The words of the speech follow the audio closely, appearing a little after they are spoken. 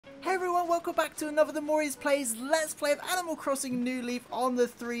welcome back to another The Mori's Plays Let's Play of Animal Crossing New Leaf on the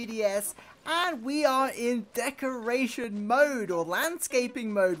 3DS. And we are in decoration mode, or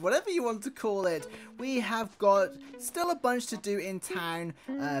landscaping mode, whatever you want to call it. We have got still a bunch to do in town.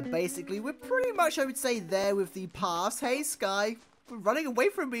 Basically, we're pretty much, I would say, there with the paths. Hey, Sky, running away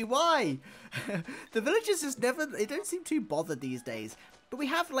from me, why? The villagers just never, they don't seem too bothered these days. But we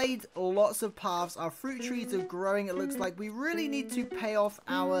have laid lots of paths. Our fruit trees are growing. It looks like we really need to pay off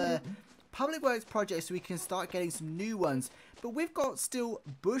our public works project so we can start getting some new ones. But we've got still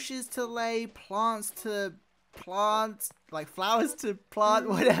bushes to lay, plants to plant, like flowers to plant,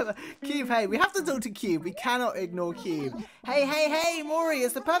 whatever. Cube, hey, we have to talk to Cube. We cannot ignore Cube. Hey, Mori,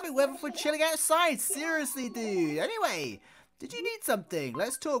 it's the perfect weather for chilling outside. Seriously, dude. Anyway, did you need something?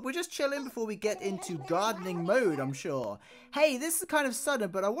 Let's talk. We're just chilling before we get into gardening mode, I'm sure. Hey, this is kind of sudden,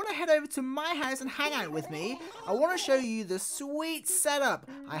 but I want to head over to my house and hang out with me. I want to show you the sweet setup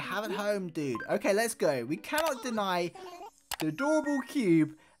I have at home, dude. Okay, let's go. We cannot deny the adorable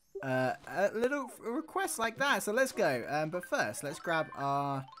Cube a little request like that, so let's go. But first, let's grab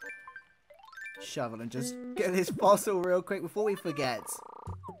our shovel and just get this fossil real quick before we forget.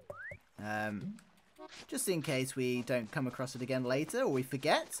 Just in case we don't come across it again later, or we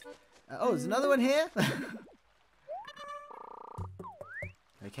forget. Oh, there's another one here.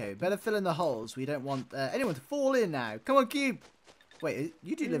 Okay, better fill in the holes. We don't want anyone to fall in now. Come on, Cube. Wait,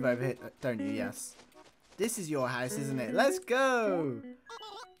 you do live over here, don't you? Yes. This is your house, isn't it? Let's go.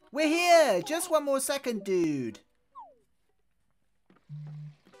 We're here. Just one more second, dude.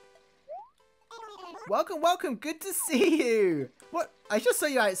 Welcome. Good to see you. What? I just saw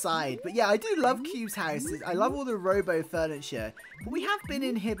you outside. But yeah, I do love Cube's houses. I love all the robo furniture. But we have been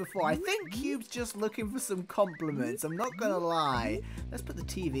in here before. I think Cube's just looking for some compliments. I'm not going to lie. Let's put the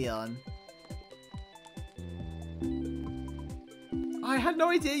TV on. I had no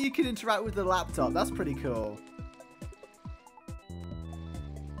idea you could interact with the laptop. That's pretty cool.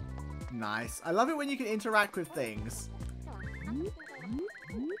 Nice. I love it when you can interact with things.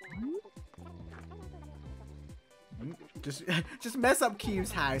 Just mess up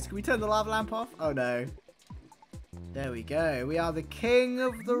Cube's house. Can we turn the lava lamp off? Oh no. There we go. We are the king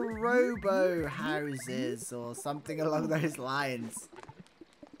of the robo houses, or something along those lines.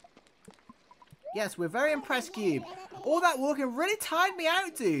 Yes, we're very impressed, Cube. All that walking really tired me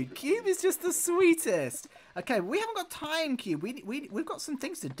out, dude. Cube is just the sweetest. Okay, we haven't got time, Cube. We've got some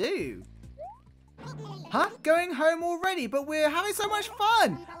things to do. Huh? Going home already? But we're having so much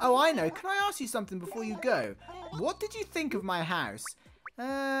fun. Oh, I know. Can I ask you something before you go? What did you think of my house?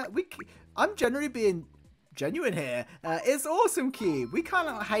 I'm generally being genuine here. It's awesome, Cube. We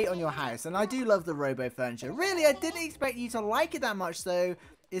can't hate on your house, and I do love the robo furniture. Really, I didn't expect you to like it that much, though.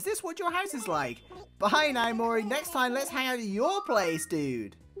 Is this what your house is like? Bye now, Mori. Next time, let's hang out at your place,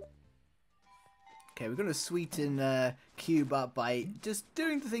 dude. Okay, we're going to sweeten Cube up by just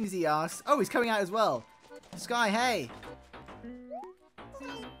doing the things he asks. Oh, he's coming out as well. Sky, hey.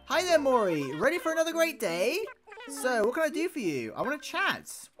 Hi there, Mori. Ready for another great day? So, what can I do for you? I want to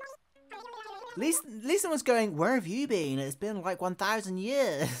chat. Lisa was going, where have you been? It's been like 1,000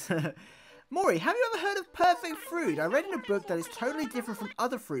 years. Mori, have you ever heard of perfect fruit? I read in a book that it's totally different from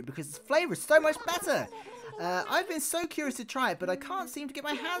other fruit because its flavour is so much better. I've been so curious to try it, but I can't seem to get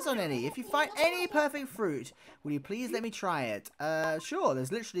my hands on any. If you find any perfect fruit, will you please let me try it? Sure,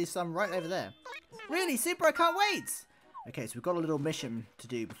 there's literally some right over there. Really, super, I can't wait. Okay, so we've got a little mission to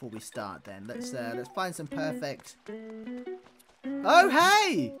do before we start then. Let's find some perfect... Oh,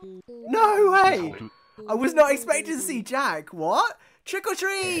 hey! No way! I was not expecting to see Jack. What? Trick or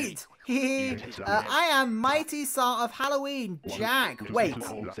treat! I am mighty Tsar of Halloween, Jack. Wait,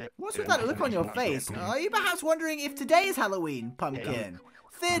 what's with that look on your face? Are you perhaps wondering if today is Halloween, Pumpkin?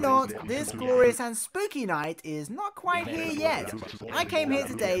 Fear not, this glorious and spooky night is not quite here yet. I came here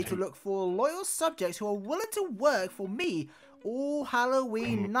today to look for loyal subjects who are willing to work for me all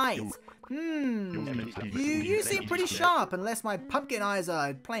Halloween night. You seem pretty sharp, unless my pumpkin eyes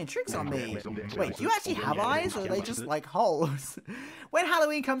are playing tricks on me. Wait, do you actually have eyes, or are they just like holes? When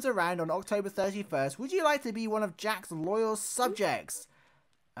Halloween comes around on October 31st, would you like to be one of Jack's loyal subjects?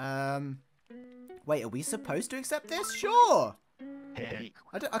 Wait, are we supposed to accept this? Sure!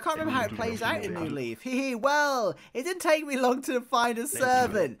 I can't remember how it plays out in New Leaf. Well, it didn't take me long to find a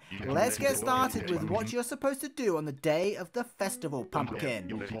servant. Let's get started with what you're supposed to do on the day of the festival,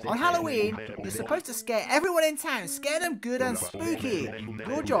 Pumpkin. On Halloween, you're supposed to scare everyone in town, scare them good and spooky.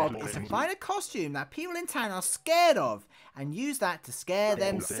 Your job is to find a costume that people in town are scared of and use that to scare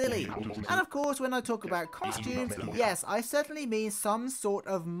them silly. And of course, when I talk about costumes, yes, I certainly mean some sort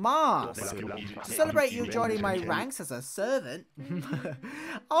of mask. To celebrate you joining my ranks as a servant,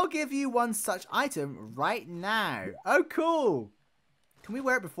 I'll give you one such item right now. Oh, cool. Can we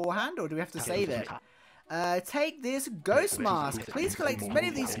wear it beforehand, or do we have to save it? Take this ghost mask. Please collect as many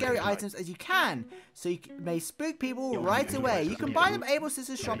of these scary items as you can, so you may spook people right away. You can buy them at Able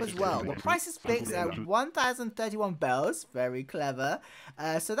Sisters shop as well. The price is fixed at 1,031 bells. Very clever.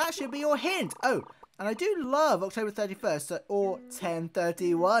 So that should be your hint. Oh, and I do love October 31st, or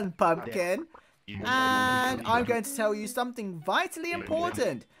 1031 pumpkin. And I'm going to tell you something vitally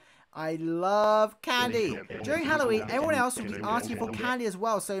important. I love candy. During Halloween, everyone else will be asking for candy as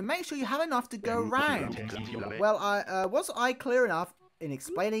well, so make sure you have enough to go around. Well, was I clear enough in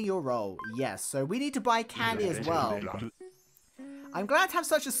explaining your role? Yes, so we need to buy candy as well. I'm glad to have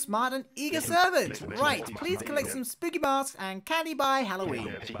such a smart and eager servant. Right, please collect some spooky masks and candy by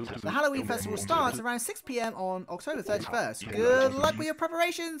Halloween. The Halloween festival starts around 6 PM on October 31st. Good luck with your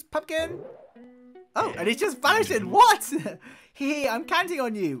preparations, pumpkin. Oh, and he's just vanishing. What? Hee, I'm counting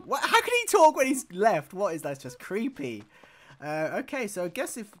on you. What? How can he talk when he's left? What is that? It's just creepy. Okay, so I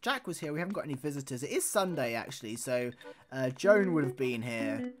guess if Jack was here, we haven't got any visitors. It is Sunday, actually, so Joan would have been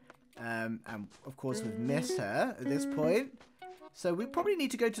here. And, of course, we've missed her at this point. So we probably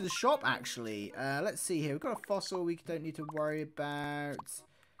need to go to the shop, actually. Let's see here. We've got a fossil we don't need to worry about.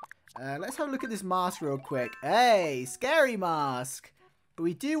 Let's have a look at this mask real quick. Hey, scary mask. But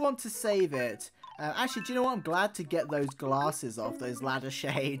we do want to save it. Actually, do you know what? I'm glad to get those glasses off, those ladder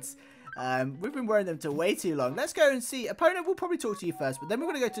shades. We've been wearing them for way too long. Let's go and see. Opponent, we'll probably talk to you first, but then we're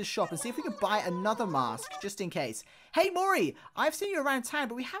going to go to the shop and see if we can buy another mask, just in case. Hey, Mori, I've seen you around town,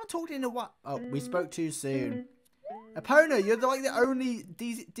 but we haven't talked in a while. Oh, we spoke too soon. Opponent, you're like the only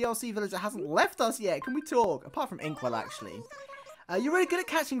DLC village that hasn't left us yet. Can we talk? Apart from Inkwell, actually. You're really good at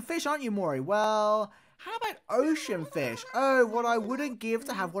catching fish, aren't you, Mori? Well, how about ocean fish? Oh, what I wouldn't give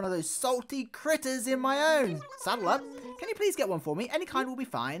to have one of those salty critters in my own. Saddle up. Can you please get one for me? Any kind will be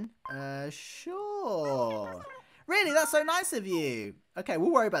fine. Sure. Really, that's so nice of you. Okay,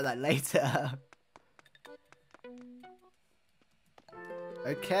 we'll worry about that later.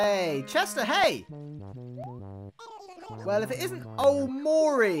 Okay, Chester, hey. Well, if it isn't old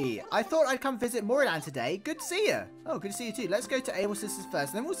Mori. I thought I'd come visit Moriland today. Good to see you. Oh, good to see you too. Let's go to Able Sisters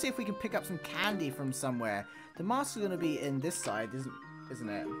first, and then we'll see if we can pick up some candy from somewhere. The masks are going to be in this side, isn't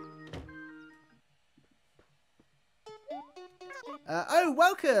it? Oh,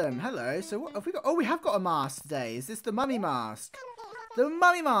 welcome. Hello. So what have we got? Oh, we have got a mask today. Is this the mummy mask? The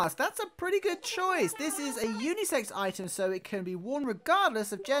mummy mask. That's a pretty good choice. This is a unisex item, so it can be worn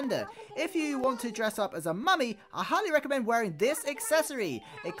regardless of gender. If you want to dress up as a mummy, I highly recommend wearing this accessory.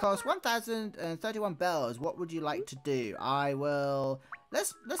 It costs 1,031 bells. What would you like to do? I will...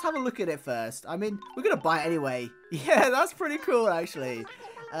 Let's have a look at it first. I mean, we're going to buy it anyway. Yeah, that's pretty cool, actually.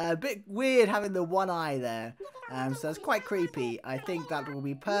 A bit weird having the one eye there. So that's quite creepy. I think that will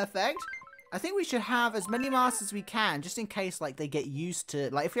be perfect. I think we should have as many masks as we can, just in case, like, they get used to...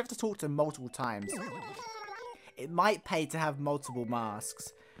 Like, if we have to talk to them multiple times, it might pay to have multiple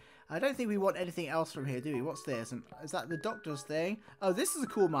masks. I don't think we want anything else from here, do we? What's this? Is that the doctor's thing? Oh, this is a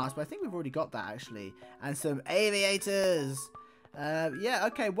cool mask, but I think we've already got that, actually. And some aviators. Yeah,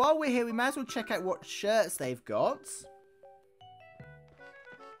 okay. While we're here, we might as well check out what shirts they've got.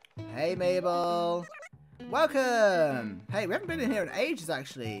 Hey, Mabel. Welcome. Hey, we haven't been in here in ages,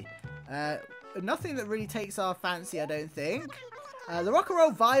 actually. Nothing that really takes our fancy, I don't think. The rock and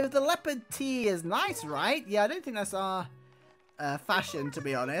roll vibe of the leopard tee is nice, right? Yeah, I don't think that's our fashion, to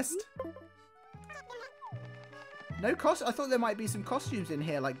be honest. No cost. I thought there might be some costumes in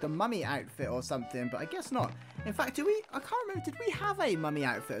here, like the mummy outfit or something, but I guess not. In fact, I can't remember, did we have a mummy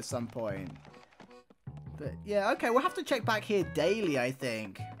outfit at some point? But yeah, okay, we'll have to check back here daily, I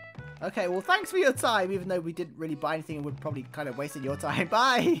think. Okay, well, thanks for your time, even though we didn't really buy anything and we're probably kind of wasting your time.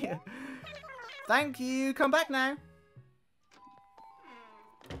 Bye! Thank you. Come back now.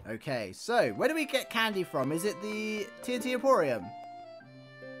 Okay, so, where do we get candy from? Is it the TNT Emporium?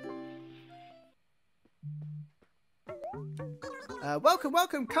 Welcome,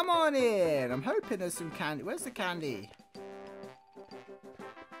 welcome. Come on in. I'm hoping there's some candy. Where's the candy?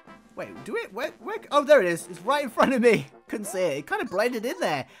 Wait, do it? Where? Oh, there it is. It's right in front of me. Couldn't see it. It kind of blended in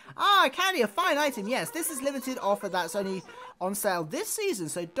there. Ah, candy, a fine item. Yes, this is limited offer that's only on sale this season,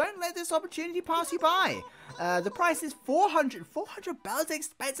 so don't let this opportunity pass you by. The price is 400. 400 bells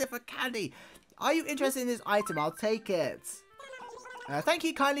expensive for candy. Are you interested in this item? I'll take it. Thank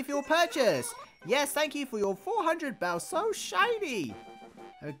you kindly for your purchase. Yes, thank you for your 400 bells. So shiny.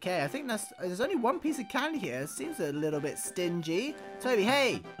 Okay, I think there's only one piece of candy here. Seems a little bit stingy. Toby,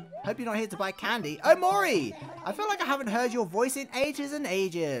 hey. Hope you're not here to buy candy. Oh, Mori! I feel like I haven't heard your voice in ages and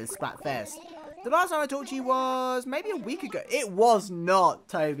ages, Splatfest. The last time I talked to you was maybe a week ago. It was not,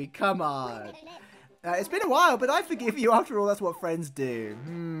 Toby. Come on. It's been a while, but I forgive you. After all, that's what friends do.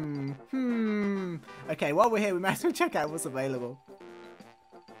 Okay, while we're here, we might as well check out what's available.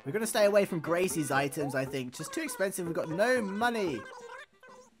 We're going to stay away from Gracie's items, I think. Just too expensive. We've got no money.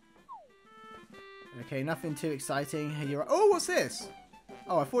 Okay, nothing too exciting. Here you're... Oh, what's this?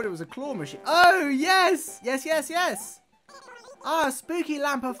 Oh, I thought it was a claw machine. Oh, yes! Yes, yes, yes! Ah, spooky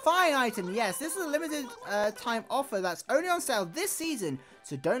lamp, a fine item. Yes, this is a limited time offer that's only on sale this season.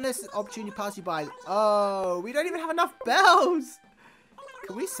 So don't let this opportunity pass you by. Oh, we don't even have enough bells.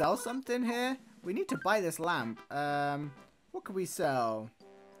 Can we sell something here? We need to buy this lamp. What can we sell?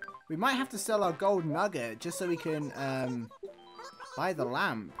 We might have to sell our gold nugget just so we can buy the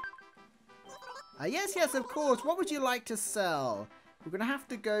lamp. Yes, yes, of course. What would you like to sell? We're going to have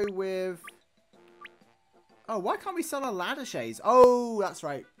to go with... Oh, why can't we sell our ladder shades? Oh, that's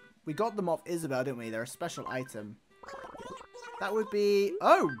right. We got them off Isabel, didn't we? They're a special item. That would be...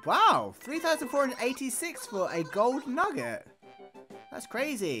 Oh, wow. 3,486 for a gold nugget. That's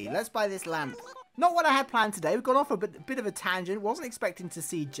crazy. Let's buy this lamp. Not what I had planned today. We've gone off a bit of a tangent. Wasn't expecting to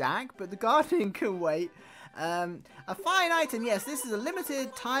see Jack, but the gardening can wait. A fine item. Yes, this is a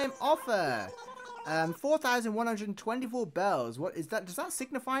limited time offer. 4,124 bells. What is that? Does that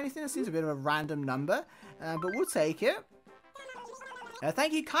signify anything? It seems a bit of a random number, but we'll take it.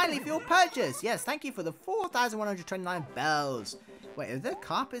 Thank you kindly for your purchase. Yes, thank you for the 4,129 bells. Wait, are there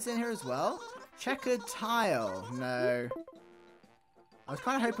carpets in here as well? Checkered tile. No. I was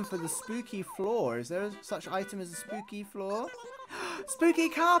kind of hoping for the spooky floor. Is there such item as a spooky floor? Spooky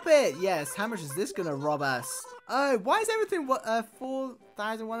carpet! Yes, how much is this going to rob us? Oh, why is everything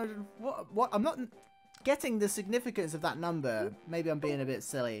 4,100? What? I'm not getting the significance of that number. Maybe I'm being a bit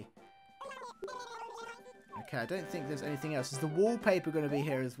silly. Okay, I don't think there's anything else. Is the wallpaper going to be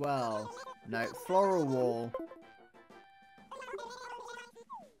here as well? No, floral wall.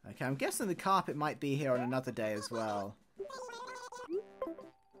 Okay, I'm guessing the carpet might be here on another day as well.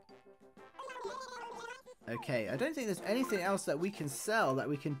 Okay, I don't think there's anything else that we can sell that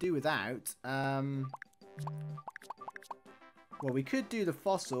we can do without. Well, we could do the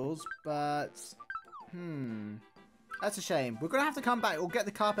fossils, but... That's a shame. We're going to have to come back. We'll get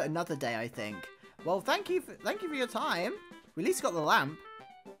the carpet another day, I think. Well, thank you for your time. We at least got the lamp.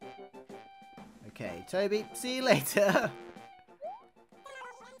 Okay, Toby, see you later.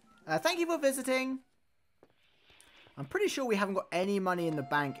 Thank you for visiting. I'm pretty sure we haven't got any money in the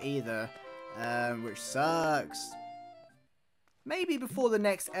bank either. Which sucks. Maybe before the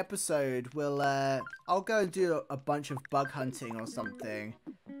next episode, I'll go and do a bunch of bug hunting or something.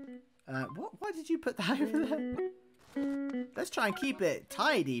 Why did you put that over there? Let's try and keep it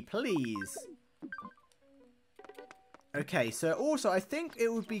tidy, please. Okay, so also I think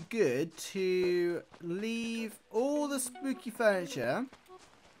it would be good to leave all the spooky furniture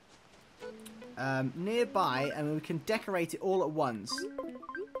nearby, and we can decorate it all at once.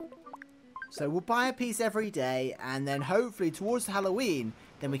 So we'll buy a piece every day, and then hopefully towards Halloween,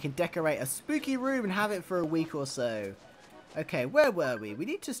 then we can decorate a spooky room and have it for a week or so. Okay, where were we? We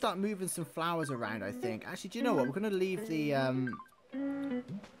need to start moving some flowers around, I think. Actually, do you know what? We're gonna leave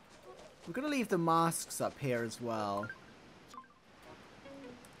the masks up here as well.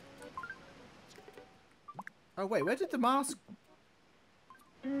 Oh wait, where did the mask?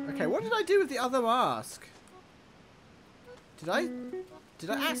 Okay, what did I do with the other mask? Did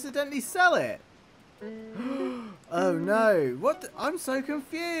I accidentally sell it? Oh no, what? I'm so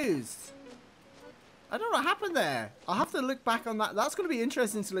confused. I don't know what happened there. I'll have to look back on that. That's going to be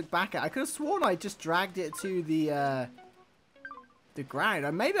interesting to look back at. I could have sworn I just dragged it to the ground.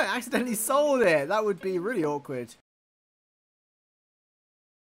 Or maybe I accidentally sold it. That would be really awkward.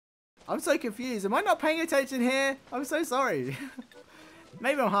 I'm so confused. Am I not paying attention here? I'm so sorry.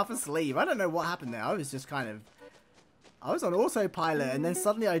 Maybe I'm half asleep. I don't know what happened there. I was just kind of... I was on autopilot and then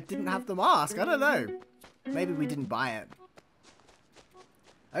suddenly I didn't have the mask. I don't know. Maybe we didn't buy it.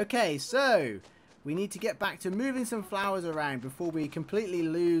 Okay, so we need to get back to moving some flowers around before we completely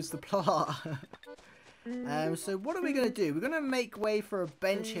lose the plot. So what are we going to do? We're going to make way for a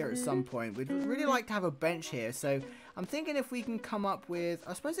bench here at some point. We'd really like to have a bench here. So I'm thinking if we can come up with...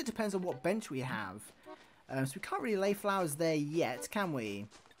 I suppose it depends on what bench we have. So we can't really lay flowers there yet, can we?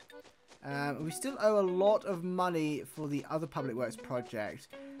 We still owe a lot of money for the other public works project.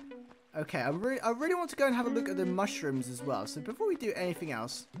 Okay, I really want to go and have a look at the mushrooms as well. So before we do anything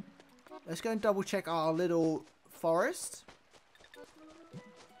else, let's go and double check our little forest.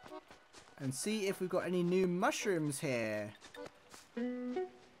 And see if we've got any new mushrooms here.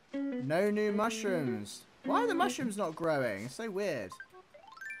 No new mushrooms. Why are the mushrooms not growing? It's so weird.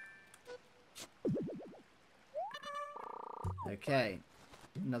 Okay.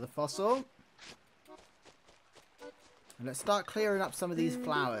 Another fossil. And let's start clearing up some of these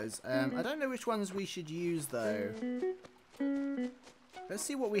flowers. I don't know which ones we should use, though. Let's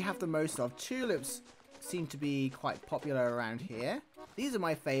see what we have the most of. Tulips seem to be quite popular around here. These are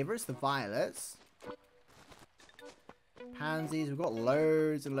my favourites, the violets. Pansies, we've got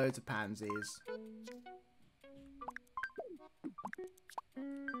loads and loads of pansies.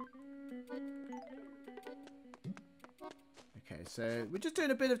 Okay, so we're just doing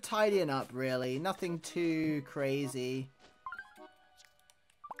a bit of tidying up, really. Nothing too crazy.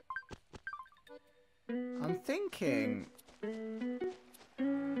 I'm thinking...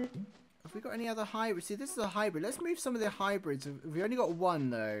 have we got any other hybrids? See, this is a hybrid. Let's move some of the hybrids. We've only got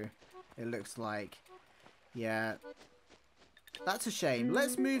one, though, it looks like. Yeah. That's a shame.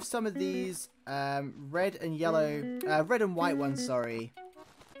 Let's move some of these red and yellow... red and white ones, sorry.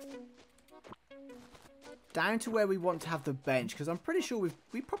 Down to where we want to have the bench, because I'm pretty sure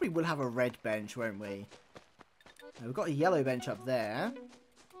we probably will have a red bench, won't we? We've got a yellow bench up there.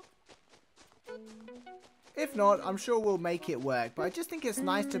 If not, I'm sure we'll make it work. But I just think it's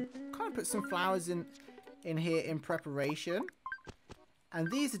nice to kind of put some flowers in here in preparation.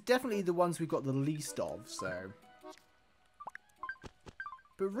 And these are definitely the ones we've got the least of, so...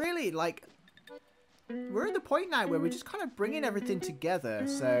 but really, like, we're at the point now where we're just kind of bringing everything together,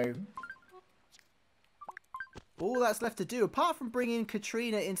 so... all that's left to do, apart from bringing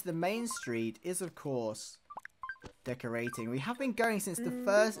Katrina into the main street, is, of course, decorating. We have been going since the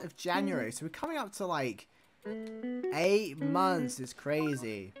 1st of January, so we're coming up to, like, 8 months. It's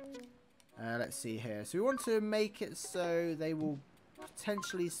crazy. Let's see here. So we want to make it so they will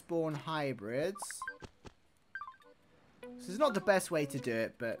potentially spawn hybrids. This is not the best way to do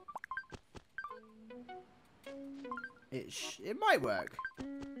it, but it might work.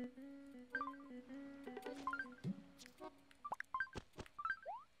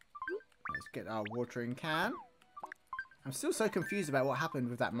 Let's get our watering can. I'm still so confused about what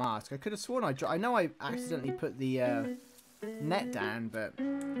happened with that mask. I could have sworn I know I accidentally put the net down, but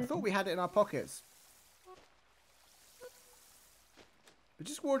I thought we had it in our pockets. But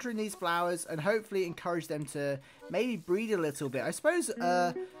just watering these flowers and hopefully encourage them to maybe breed a little bit. I suppose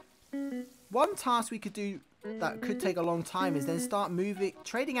one task we could do that could take a long time is then start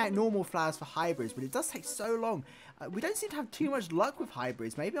trading out normal flowers for hybrids, but it does take so long. We don't seem to have too much luck with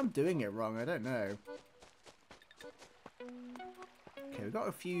hybrids. Maybe I'm doing it wrong. I don't know. Okay, we've got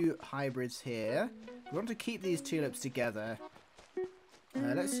a few hybrids here. We want to keep these tulips together.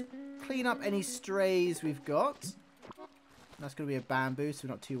 Let's clean up any strays we've got. That's going to be a bamboo, so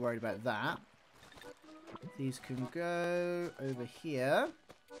we're not too worried about that. These can go over here.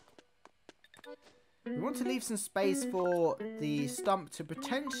 We want to leave some space for the stump to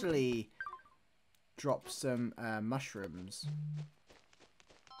potentially drop some mushrooms.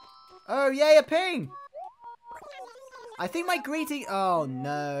 Oh, yay, a ping! I think my greeting... oh,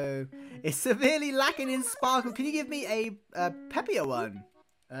 no. It's severely lacking in sparkle. Can you give me a peppier one?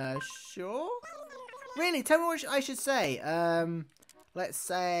 Sure. Really? Tell me what I should say. Let's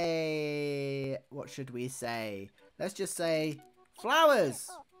say... what should we say? Let's just say... flowers!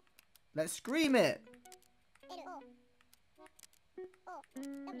 Let's scream it.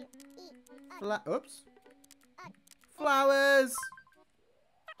 Oops. Flowers!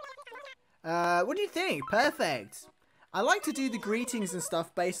 What do you think? Perfect. I like to do the greetings and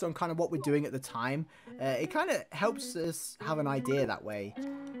stuff based on kind of what we're doing at the time. It kind of helps us have an idea that way.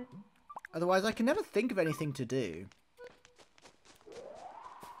 Otherwise, I can never think of anything to do.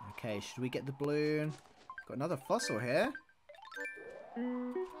 Okay, should we get the balloon? Got another fossil here.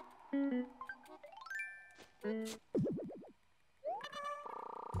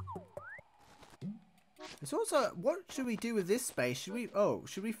 It's also, what should we do with this space? Should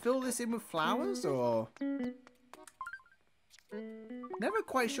we fill this in with flowers or? Never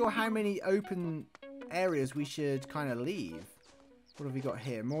quite sure how many open areas we should kind of leave. What have we got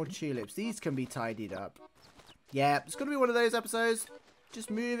here? More tulips. These can be tidied up. Yeah, it's going to be one of those episodes.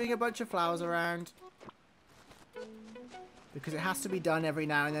 Just moving a bunch of flowers around. Because it has to be done every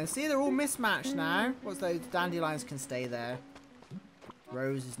now and then. See, they're all mismatched now. What's those? Dandelions can stay there.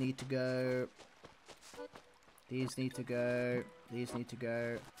 Roses need to go. These need to go. These need to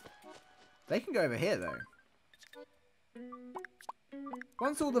go. They can go over here, though.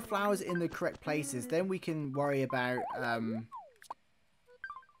 Once all the flowers are in the correct places, then we can worry about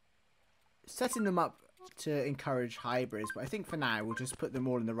setting them up to encourage hybrids. But I think for now, we'll just put them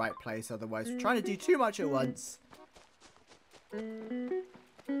all in the right place. Otherwise, we're trying to do too much at once.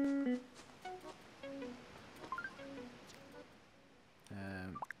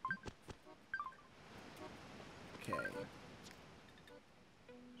 Okay.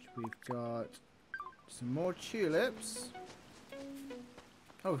 We've got some more tulips.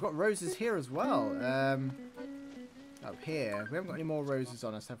 Oh, we've got roses here as well. Up here. We haven't got any more roses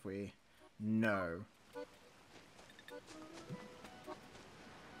on us, have we? No.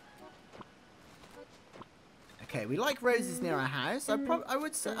 Okay, we like roses near our house. I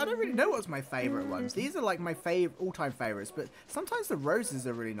would say I don't really know what's my favourite ones. These are like my all-time favourites, but sometimes the roses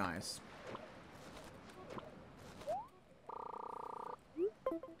are really nice.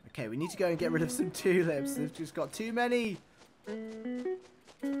 Okay, we need to go and get rid of some tulips. They've just got too many.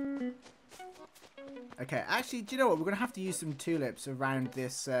 Okay, actually, do you know what? We're going to have to use some tulips around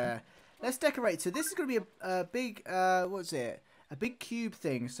this. Let's decorate. So this is going to be a big, what's it? A big cube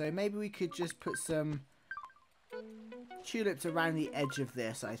thing. So maybe we could just put some tulips around the edge of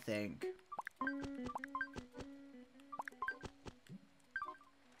this, I think.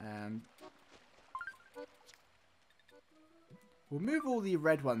 We'll move all the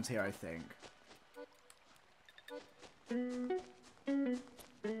red ones here, I think.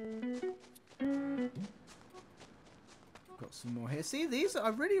 Got some more here. See, these, I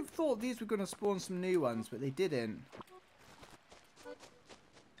really thought these were going to spawn some new ones, but they didn't.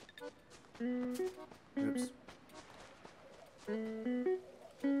 Oops.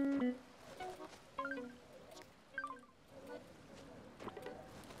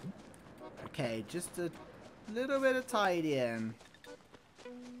 Okay, just a little bit of tidying.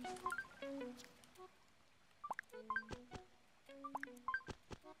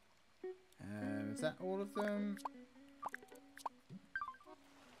 Is that all of them?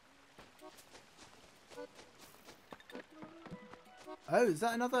 Oh, is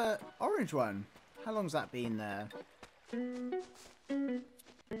that another orange one? How long's that been there?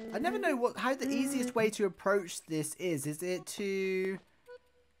 I never know how the easiest way to approach this is. Is it to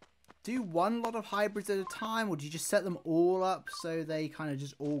do one lot of hybrids at a time, or do you just set them all up so they kind of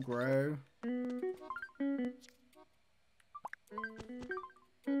just all grow? There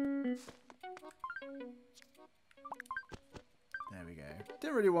we go.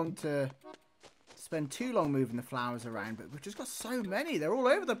 Didn't really want to spend too long moving the flowers around, but we've just got so many. They're all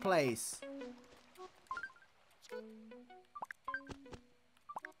over the place.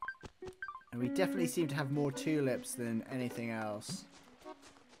 And we definitely seem to have more tulips than anything else.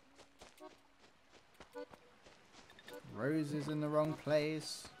 Roses in the wrong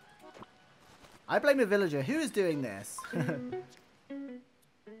place. I blame the villager. Who is doing this? There we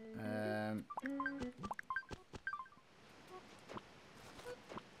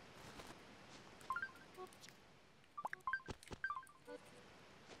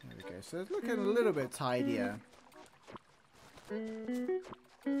go. So it's looking a little bit tidier.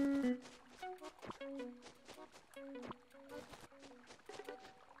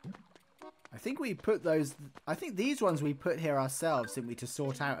 I think we put those... I think these ones we put here ourselves, didn't we, to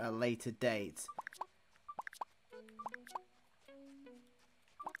sort out at a later date.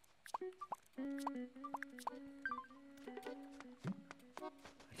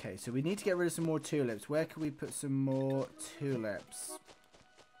 Okay, so we need to get rid of some more tulips. Where can we put some more tulips?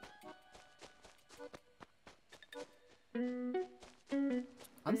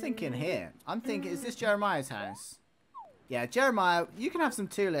 I'm thinking here. I'm thinking, is this Jeremiah's house? Yeah, Jeremiah, you can have some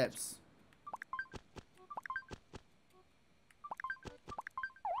tulips.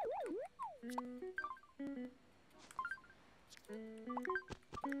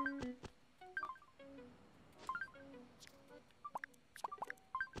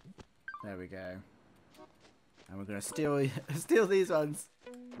 There we go. And we're gonna steal steal these ones.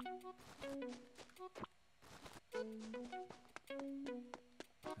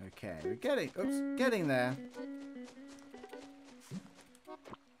 Okay, we're getting there.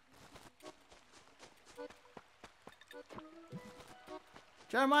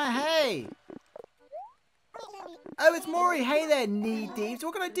 Jeremiah, hey! Oh, it's Mori. Hey there, knee deeps.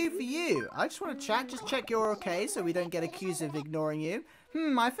 What can I do for you? I just want to chat. Just check you're okay so we don't get accused of ignoring you.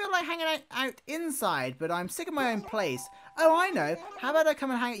 I feel like hanging out inside, but I'm sick of my own place. Oh, I know. How about I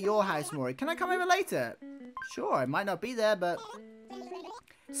come and hang at your house, Mori? Can I come over later? Sure, I might not be there, but...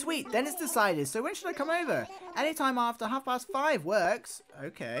 Sweet, then it's decided. So when should I come over? Anytime after 5:30 works.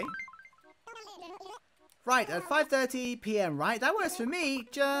 Okay. Right, at 5:30 PM, right? That works for me.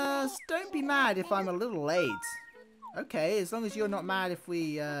 Just don't be mad if I'm a little late. Okay, as long as you're not mad if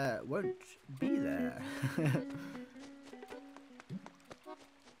we won't be there.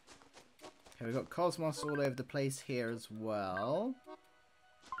 Okay, we've got cosmos all over the place here as well.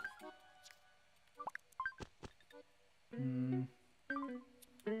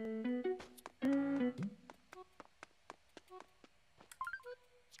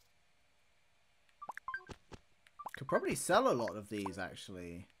 Could probably probably sell a lot of these,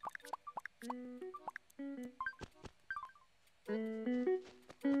 actually.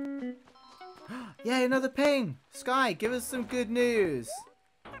 Yay, another ping! Sky, give us some good news.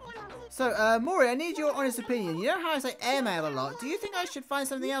 So, Mori, I need your honest opinion. You know how I say airmail a lot? Do you think I should find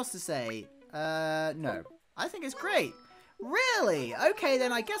something else to say? No. I think it's great. Really? Okay,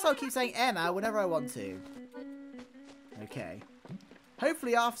 then I guess I'll keep saying airmail whenever I want to. Okay.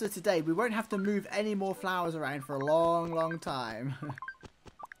 Hopefully after today, we won't have to move any more flowers around for a long, long time.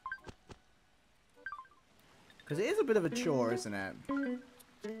 Because it is a bit of a chore, isn't it?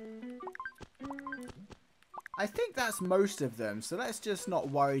 I think that's most of them, so let's just not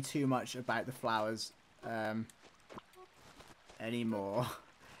worry too much about the flowers anymore.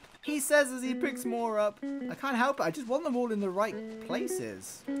 He says as he picks more up. I can't help it, I just want them all in the right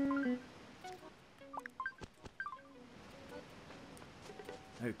places.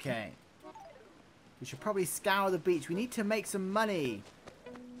 Okay. We should probably scour the beach. We need to make some money.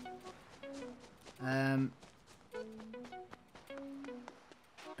 But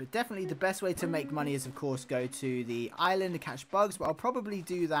definitely the best way to make money is, of course, go to the island to catch bugs. But I'll probably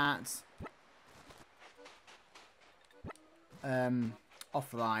do that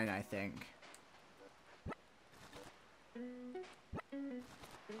offline, I think.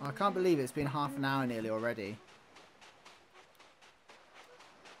 Oh, I can't believe it's been half an hour nearly already.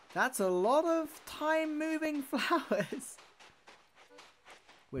 That's a lot of time moving flowers.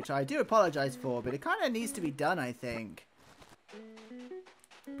 Which I do apologise for, but it kind of needs to be done, I think.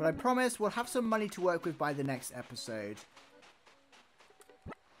 But I promise we'll have some money to work with by the next episode.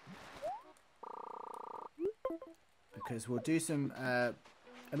 Because we'll do some...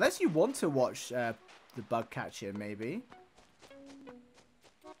 unless you want to watch the bug catcher, maybe.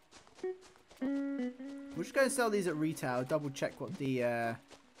 We'll just go and sell these at retail. Double check what the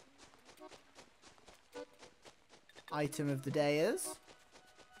item of the day is.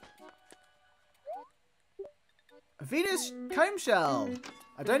 A Venus comb shell.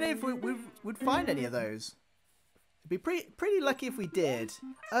 I don't know if we would find any of those. It'd be pretty lucky if we did.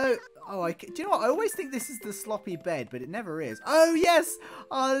 Do you know what? I always think this is the sloppy bed, but it never is. Oh yes,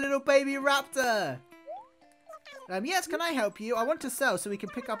 our little baby raptor. Yes, can I help you? I want to sell so we can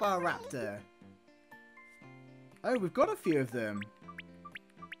pick up our raptor. Oh, we've got a few of them.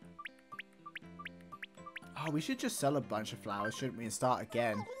 Oh, we should just sell a bunch of flowers, shouldn't we, and start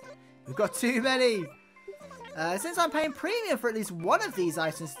again. We've got too many. Since I'm paying premium for at least one of these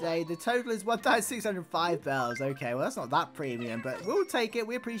items today, the total is 1,605 bells. Okay, well, that's not that premium, but we'll take it.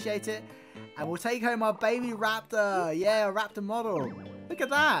 We appreciate it. And we'll take home our baby raptor. Yeah, a raptor model. Look at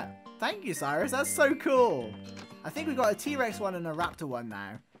that. Thank you, Cyrus. That's so cool. I think we've got a T-Rex one and a raptor one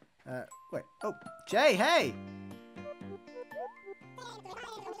now. Wait. Oh, Jay, hey.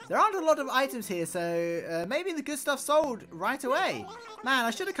 There aren't a lot of items here, so maybe the good stuff sold right away. Man,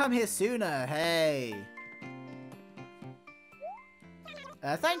 I should have come here sooner. Hey.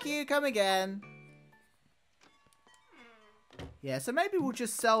 Thank you, come again. Yeah, so maybe we'll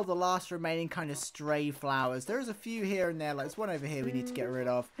just sell the last remaining kind of stray flowers. There's a few here and there, like there's one over here we need to get rid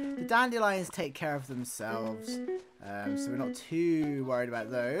of. The dandelions take care of themselves, so we're not too worried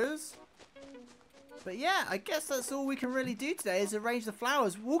about those. But yeah, I guess that's all we can really do today is arrange the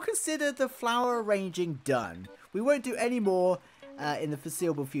flowers. We'll consider the flower arranging done. We won't do any more in the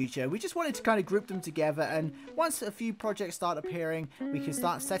foreseeable future. We just wanted to kind of group them together, and once a few projects start appearing, we can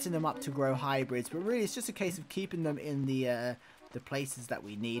start setting them up to grow hybrids. But really, it's just a case of keeping them in the places that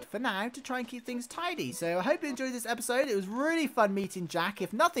we need for now to try and keep things tidy. So I hope you enjoyed this episode. It was really fun meeting Jack.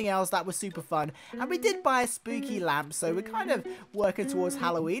 If nothing else, that was super fun. And we did buy a spooky lamp, so we're kind of working towards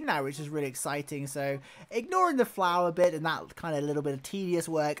Halloween now, which is really exciting. So ignoring the flower bit and that kind of little bit of tedious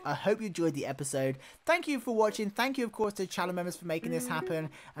work, I hope you enjoyed the episode. Thank you for watching. Thank you, of course, to channel members for making this happen.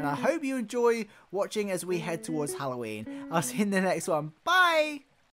 And I hope you enjoy watching as we head towards Halloween. I'll see you in the next one. Bye!